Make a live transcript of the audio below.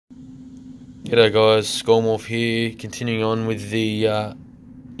G'day guys, Skullmorph here, continuing on with the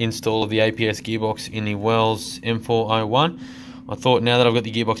install of the APS gearbox in the Wells M401. I thought now that I've got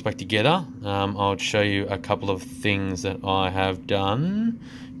the gearbox back together, I'll show you a couple of things that I have done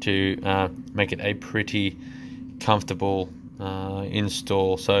to make it a pretty comfortable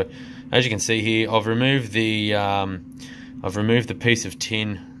install. So as you can see here, I've removed the piece of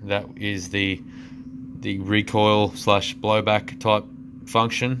tin that is the recoil slash blowback type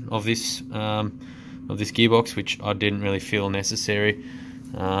function of this gearbox, which I didn't really feel necessary.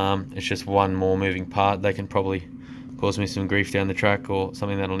 It's just one more moving part. They can probably cause me some grief down the track, or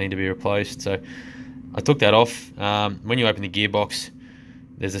something that'll need to be replaced. So I took that off. When you open the gearbox,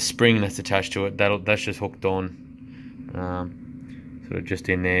 there's a spring that's attached to it. That's just hooked on, sort of just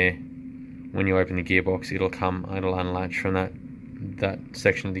in there. When you open the gearbox, it'll unlatch from that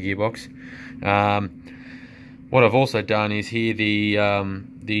section of the gearbox. What I've also done is here the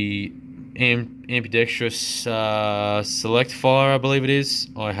ambidextrous select fire, I believe it is.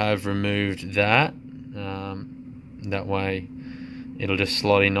 I have removed that. That way it'll just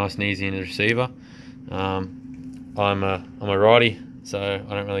slot in nice and easy in the receiver. I'm a righty, so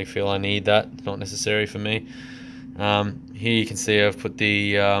I don't really feel I need that. It's not necessary for me. Here you can see I've put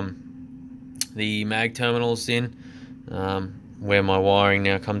the mag terminals in, where my wiring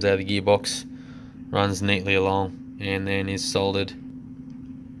now comes out of the gearbox, runs neatly along, and then is soldered.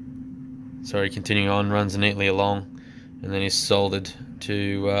 Sorry, continuing on, runs neatly along, and then is soldered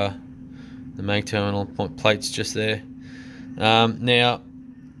to the mag terminal plates just there. Now,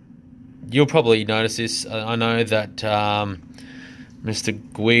 you'll probably notice this. I know that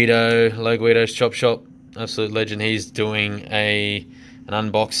Mr. Guido, Low Guido's Chop Shop, absolute legend, he's doing an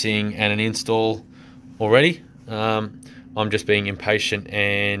unboxing and an install already. I'm just being impatient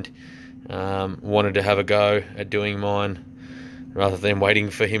and wanted to have a go at doing mine rather than waiting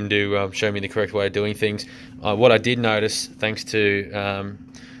for him to show me the correct way of doing things. What I did notice, thanks to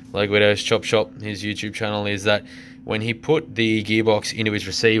Low Guido's Chop Shop, his YouTube channel, is that when he put the gearbox into his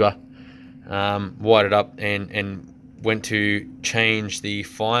receiver, wired it up, and went to change the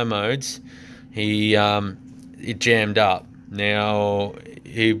fire modes, it jammed up. Now,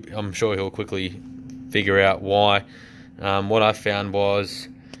 I'm sure he'll quickly figure out why. What I found was,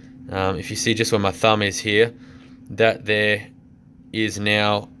 if you see just where my thumb is here, that there is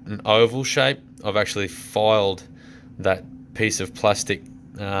now an oval shape. I've actually filed that piece of plastic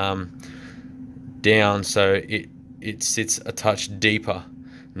down so it sits a touch deeper.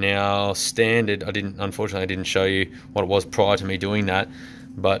 Now, standard, unfortunately I didn't show you what it was prior to me doing that,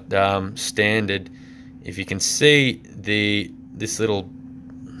 but standard, if you can see this little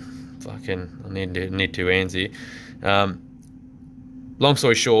fucking, I need two hands here. Long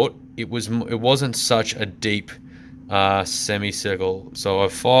story short, it wasn't such a deep semicircle, so I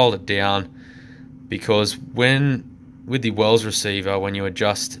filed it down because with the Wells receiver, when you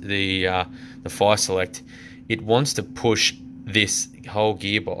adjust the fire select, it wants to push this whole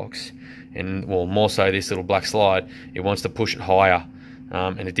gearbox, and well, more so this little black slide, it wants to push it higher.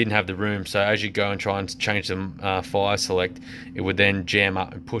 And it didn't have the room, so as you go and try and change the fire select, it would then jam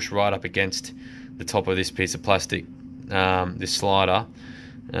up and push right up against the top of this piece of plastic, this slider,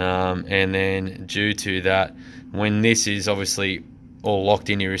 and then due to that, when this is obviously all locked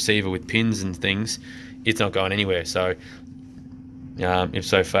in your receiver with pins and things, it's not going anywhere. So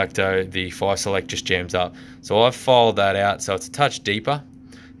ipso facto, the fire select just jams up. So I've filed that out so it's a touch deeper.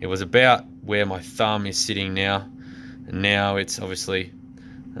 It was about where my thumb is sitting now, and now it's obviously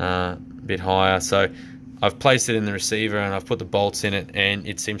a bit higher. So I've placed it in the receiver and I've put the bolts in it, and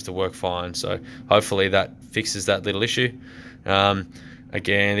it seems to work fine. So hopefully that fixes that little issue.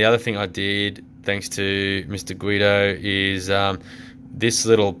 Again, the other thing I did, thanks to Mr. Guido, is this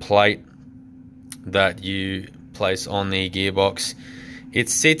little plate that you place on the gearbox. It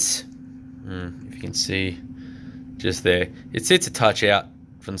sits, if you can see just there, it sits a touch out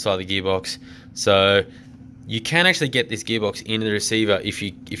from the side of the gearbox. So you can actually get this gearbox into the receiver if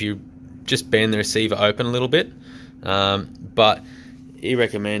you just bend the receiver open a little bit, but he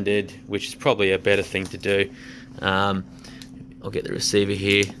recommended, which is probably a better thing to do, I'll get the receiver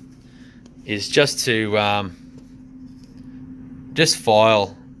here, is just to just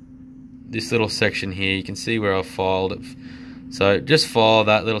file this little section here. You can see where I've filed it. So just file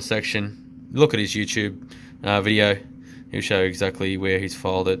that little section. Look at his YouTube video. He'll show you exactly where he's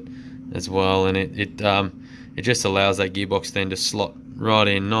filed it as well, and it just allows that gearbox then to slot right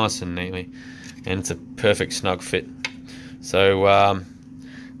in nice and neatly, and it's a perfect snug fit. So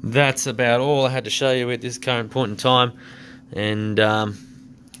that's about all I had to show you at this current point in time, and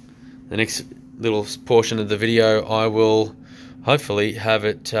the next little portion of the video I will hopefully have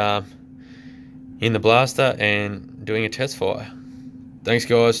it in the blaster and doing a test fire. Thanks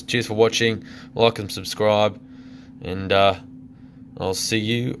guys, cheers for watching, like and subscribe, and I'll see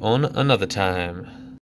you on another time.